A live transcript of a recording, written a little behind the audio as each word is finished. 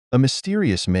A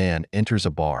mysterious man enters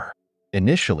a bar.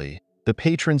 Initially, the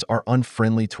patrons are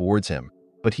unfriendly towards him,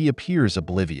 but he appears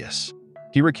oblivious.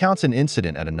 He recounts an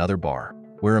incident at another bar,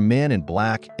 where a man in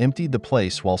black emptied the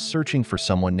place while searching for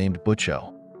someone named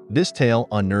Butcho. This tale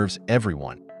unnerves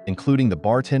everyone, including the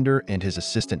bartender and his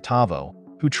assistant Tavo,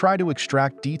 who try to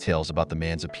extract details about the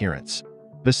man's appearance.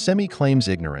 Buscemi claims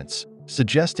ignorance,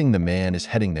 suggesting the man is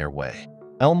heading their way.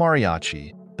 El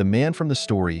Mariachi, the man from the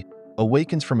story,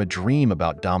 awakens from a dream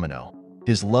about Domino,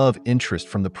 his love interest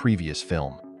from the previous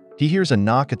film. He hears a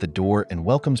knock at the door and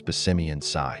welcomes Buscemi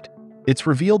inside. It's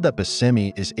revealed that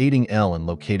Buscemi is aiding El in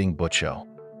locating Butcho.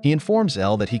 He informs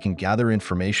El that he can gather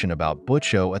information about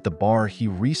Butcho at the bar he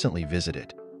recently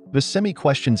visited. Buscemi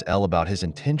questions El about his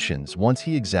intentions once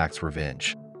he exacts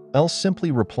revenge. El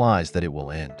simply replies that it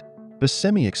will end.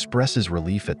 Buscemi expresses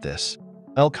relief at this.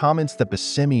 El comments that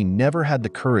Buscemi never had the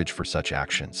courage for such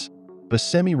actions.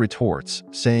 Buscemi retorts,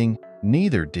 saying,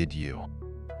 "Neither did you."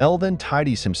 El then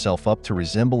tidies himself up to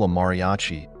resemble a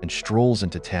mariachi and strolls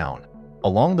into town.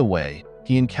 Along the way,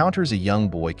 he encounters a young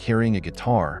boy carrying a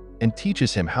guitar and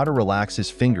teaches him how to relax his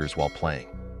fingers while playing.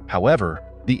 However,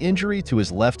 the injury to his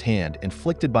left hand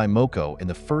inflicted by Moko in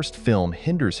the first film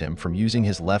hinders him from using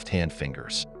his left-hand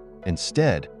fingers.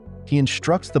 Instead, he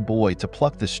instructs the boy to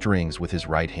pluck the strings with his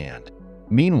right hand.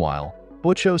 Meanwhile,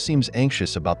 Butcho seems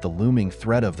anxious about the looming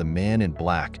threat of the man in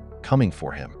black coming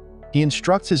for him. He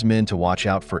instructs his men to watch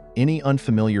out for any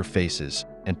unfamiliar faces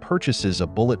and purchases a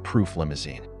bulletproof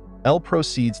limousine. El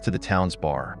proceeds to the town's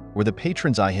bar, where the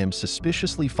patrons eye him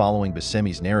suspiciously following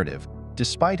Buscemi's narrative,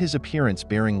 despite his appearance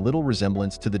bearing little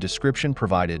resemblance to the description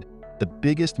provided, "the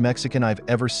biggest Mexican I've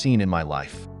ever seen in my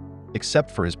life,"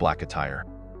 except for his black attire.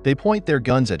 They point their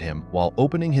guns at him while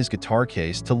opening his guitar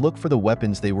case to look for the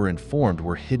weapons they were informed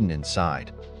were hidden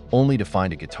inside, only to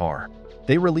find a guitar.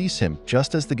 They release him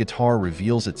just as the guitar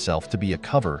reveals itself to be a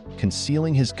cover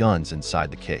concealing his guns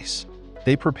inside the case.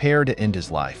 They prepare to end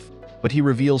his life, but he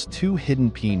reveals two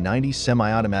hidden P90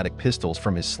 semi-automatic pistols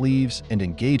from his sleeves and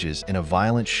engages in a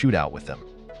violent shootout with them.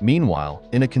 Meanwhile,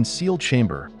 in a concealed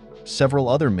chamber, several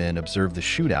other men observe the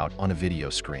shootout on a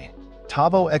video screen.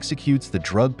 Tavo executes the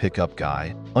drug pickup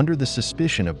guy under the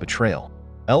suspicion of betrayal.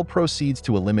 El proceeds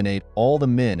to eliminate all the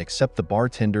men except the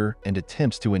bartender and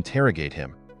attempts to interrogate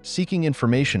him, seeking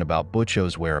information about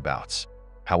Butcho's whereabouts.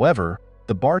 However,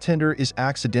 the bartender is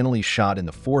accidentally shot in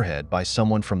the forehead by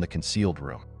someone from the concealed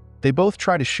room. They both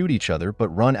try to shoot each other but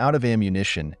run out of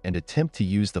ammunition and attempt to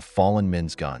use the fallen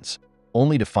men's guns,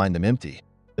 only to find them empty.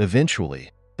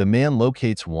 Eventually, the man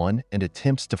locates one and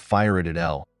attempts to fire it at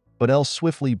El, but El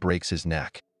swiftly breaks his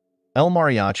neck. El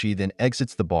Mariachi then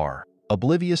exits the bar,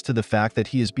 oblivious to the fact that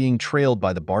he is being trailed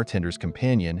by the bartender's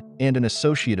companion and an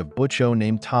associate of Butcho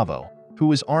named Tavo,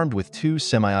 who is armed with two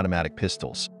semi-automatic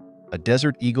pistols, a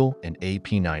Desert Eagle and a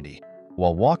P90.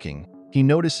 While walking, he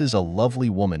notices a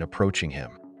lovely woman approaching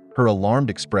him. Her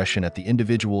alarmed expression at the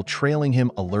individual trailing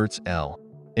him alerts El,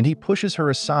 and he pushes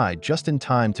her aside just in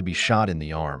time to be shot in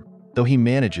the arm, though he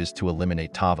manages to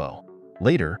eliminate Tavo.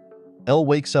 Later, El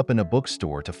wakes up in a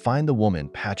bookstore to find the woman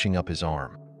patching up his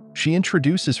arm. She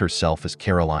introduces herself as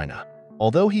Carolina.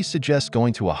 Although he suggests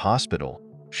going to a hospital,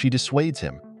 she dissuades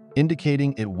him,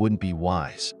 indicating it wouldn't be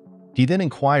wise. He then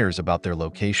inquires about their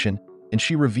location, and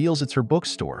she reveals it's her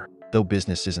bookstore, though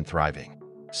business isn't thriving.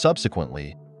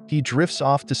 Subsequently, he drifts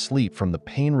off to sleep from the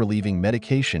pain-relieving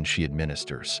medication she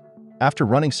administers. After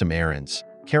running some errands,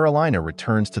 Carolina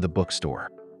returns to the bookstore.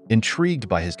 Intrigued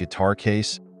by his guitar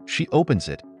case, she opens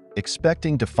it,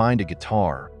 expecting to find a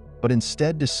guitar, but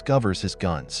instead discovers his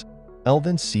guns. El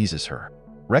then seizes her.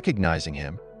 Recognizing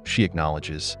him, she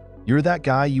acknowledges, "You're that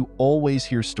guy you always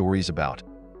hear stories about,"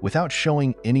 without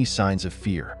showing any signs of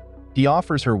fear. He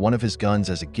offers her one of his guns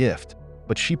as a gift,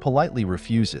 but she politely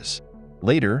refuses.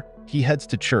 Later, he heads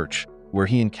to church, where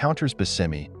he encounters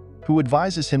Buscemi, who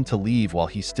advises him to leave while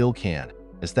he still can,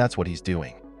 as that's what he's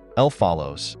doing. El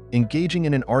follows, engaging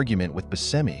in an argument with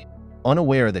Buscemi,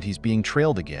 unaware that he's being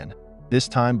trailed again, this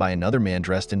time by another man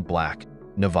dressed in black,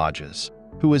 Navajas,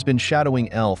 who has been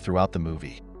shadowing El throughout the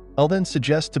movie. El then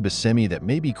suggests to Buscemi that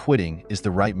maybe quitting is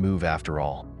the right move after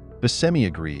all. Buscemi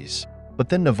agrees, but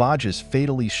then Navajas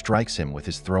fatally strikes him with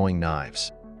his throwing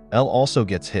knives. El also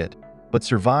gets hit, but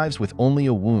survives with only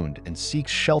a wound and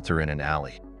seeks shelter in an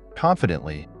alley.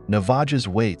 Confidently, Navajas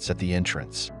waits at the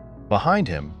entrance. Behind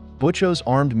him, Butcho's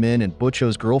armed men and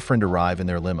Butcho's girlfriend arrive in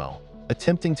their limo,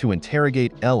 attempting to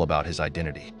interrogate El about his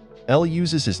identity. El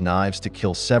uses his knives to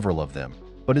kill several of them,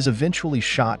 but is eventually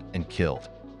shot and killed.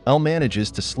 El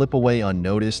manages to slip away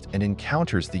unnoticed and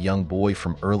encounters the young boy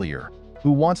from earlier,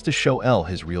 who wants to show El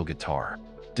his real guitar.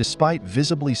 Despite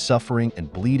visibly suffering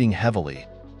and bleeding heavily,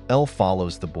 Elle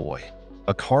follows the boy.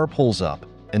 A car pulls up,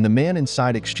 and the man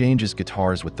inside exchanges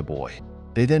guitars with the boy.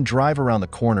 They then drive around the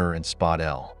corner and spot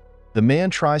Elle. The man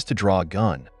tries to draw a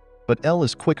gun, but Elle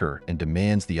is quicker and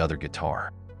demands the other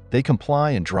guitar. They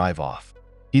comply and drive off.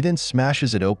 He then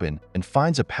smashes it open and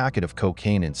finds a packet of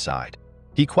cocaine inside.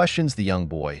 He questions the young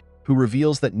boy, who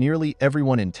reveals that nearly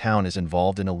everyone in town is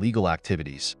involved in illegal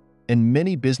activities, and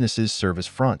many businesses serve as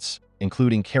fronts,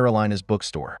 including Carolina's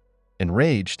bookstore.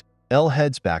 Enraged, Elle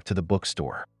heads back to the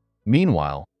bookstore.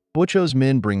 Meanwhile, Butcho's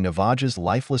men bring Navaja's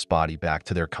lifeless body back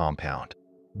to their compound.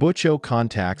 Butcho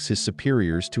contacts his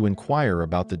superiors to inquire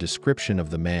about the description of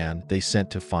the man they sent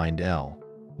to find Elle.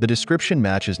 The description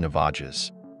matches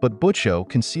Navaja's, but Butcho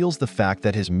conceals the fact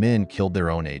that his men killed their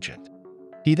own agent.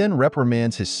 He then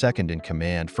reprimands his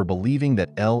second-in-command for believing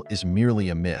that Elle is merely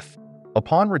a myth.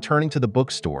 Upon returning to the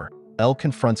bookstore, Elle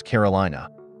confronts Carolina,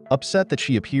 upset that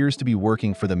she appears to be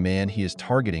working for the man he is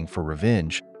targeting for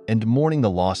revenge and mourning the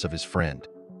loss of his friend.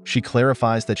 She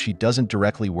clarifies that she doesn't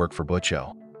directly work for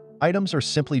Butcho. Items are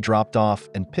simply dropped off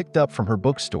and picked up from her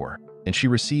bookstore, and she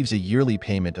receives a yearly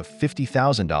payment of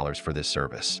 $50,000 for this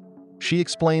service. She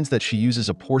explains that she uses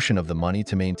a portion of the money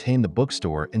to maintain the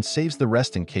bookstore and saves the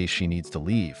rest in case she needs to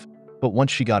leave. But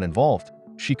once she got involved,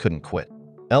 she couldn't quit.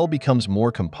 Elle becomes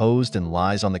more composed and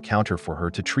lies on the counter for her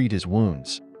to treat his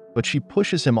wounds, but she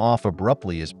pushes him off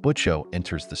abruptly as Butcho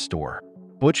enters the store.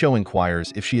 Butcho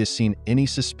inquires if she has seen any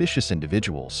suspicious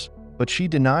individuals, but she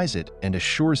denies it and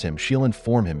assures him she'll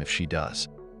inform him if she does.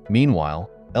 Meanwhile,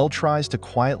 Elle tries to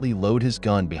quietly load his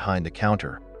gun behind the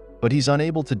counter, but he's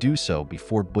unable to do so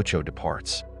before Butcho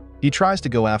departs. He tries to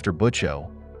go after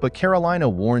Butcho, but Carolina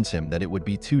warns him that it would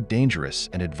be too dangerous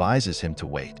and advises him to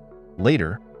wait.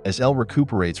 Later, as Elle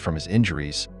recuperates from his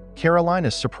injuries,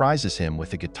 Carolina surprises him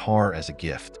with a guitar as a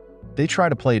gift. They try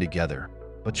to play together,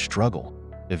 but struggle.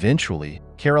 Eventually,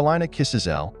 Carolina kisses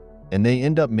Elle, and they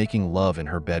end up making love in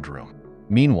her bedroom.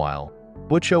 Meanwhile,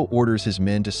 Butcho orders his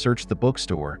men to search the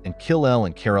bookstore and kill Elle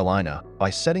and Carolina by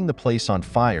setting the place on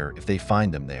fire if they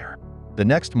find them there. The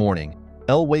next morning,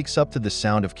 Elle wakes up to the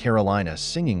sound of Carolina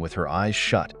singing with her eyes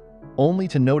shut, only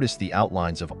to notice the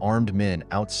outlines of armed men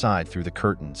outside through the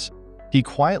curtains. He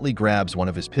quietly grabs one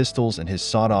of his pistols and his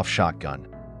sawed-off shotgun,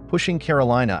 pushing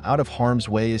Carolina out of harm's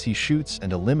way as he shoots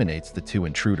and eliminates the two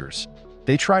intruders.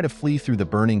 They try to flee through the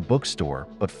burning bookstore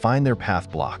but find their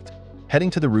path blocked. Heading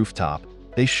to the rooftop,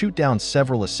 they shoot down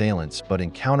several assailants but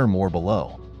encounter more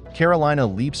below. Carolina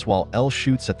leaps while Elle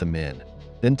shoots at the men,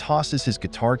 then tosses his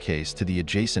guitar case to the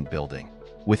adjacent building.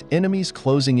 With enemies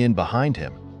closing in behind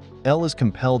him, Elle is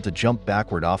compelled to jump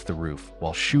backward off the roof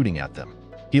while shooting at them.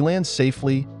 He lands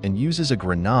safely and uses a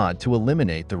grenade to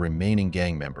eliminate the remaining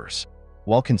gang members.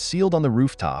 While concealed on the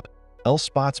rooftop, Elle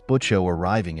spots Butcho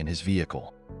arriving in his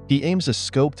vehicle. He aims a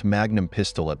scoped Magnum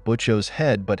pistol at Butcho's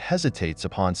head but hesitates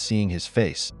upon seeing his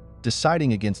face,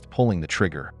 deciding against pulling the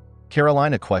trigger.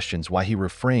 Carolina questions why he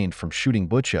refrained from shooting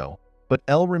Butcho, but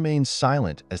Elle remains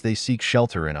silent as they seek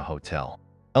shelter in a hotel.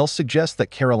 Elle suggests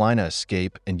that Carolina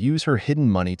escape and use her hidden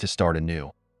money to start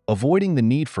anew, avoiding the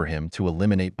need for him to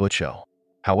eliminate Butcho.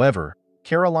 However,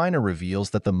 Carolina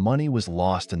reveals that the money was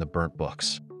lost in the burnt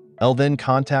books. Elle then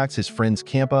contacts his friends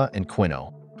Campa and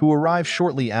Quino, who arrive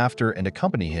shortly after and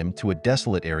accompany him to a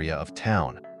desolate area of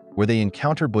town, where they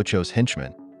encounter Butcho's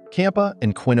henchmen. Campa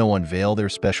and Quino unveil their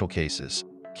special cases,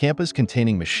 Campa's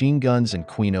containing machine guns and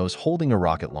Quino's holding a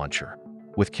rocket launcher.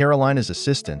 With Carolina's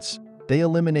assistance, they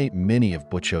eliminate many of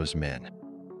Butcho's men.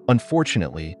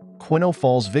 Unfortunately, Quino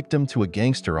falls victim to a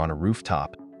gangster on a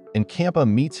rooftop, and Campa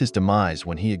meets his demise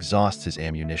when he exhausts his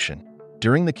ammunition.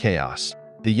 During the chaos,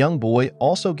 the young boy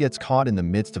also gets caught in the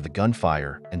midst of the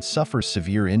gunfire and suffers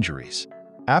severe injuries.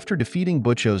 After defeating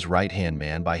Butcho's right-hand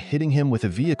man by hitting him with a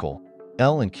vehicle,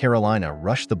 Elle and Carolina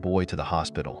rush the boy to the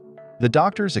hospital. The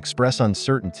doctors express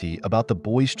uncertainty about the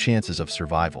boy's chances of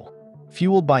survival.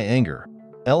 Fueled by anger,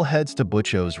 Elle heads to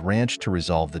Butcho's ranch to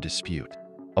resolve the dispute.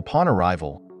 Upon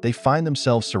arrival, they find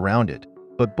themselves surrounded,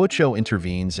 but Butcho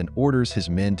intervenes and orders his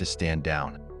men to stand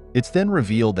down. It's then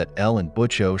revealed that Elle and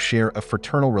Butcho share a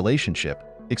fraternal relationship,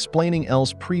 explaining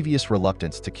Elle's previous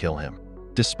reluctance to kill him.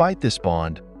 Despite this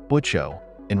bond, Butcho,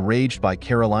 enraged by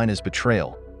Carolina's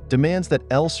betrayal, demands that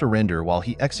Elle surrender while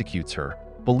he executes her,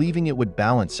 believing it would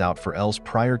balance out for Elle's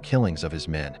prior killings of his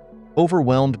men.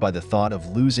 Overwhelmed by the thought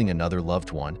of losing another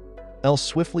loved one, Elle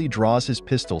swiftly draws his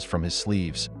pistols from his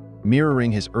sleeves,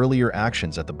 mirroring his earlier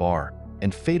actions at the bar,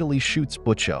 and fatally shoots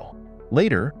Butcho.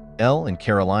 Later, Elle and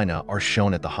Carolina are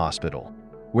shown at the hospital,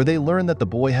 where they learn that the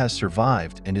boy has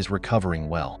survived and is recovering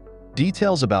well.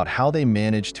 Details about how they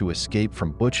managed to escape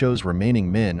from Butcho's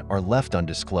remaining men are left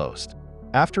undisclosed.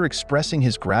 After expressing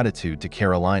his gratitude to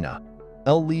Carolina,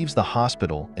 Elle leaves the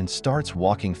hospital and starts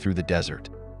walking through the desert.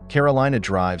 Carolina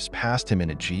drives past him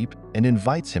in a Jeep and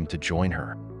invites him to join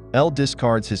her. Elle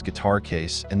discards his guitar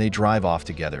case and they drive off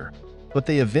together, but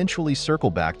they eventually circle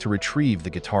back to retrieve the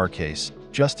guitar case,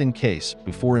 just in case,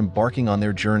 before embarking on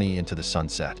their journey into the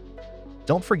sunset.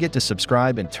 Don't forget to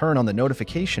subscribe and turn on the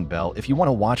notification bell if you want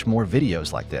to watch more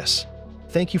videos like this.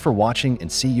 Thank you for watching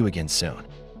and see you again soon.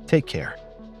 Take care.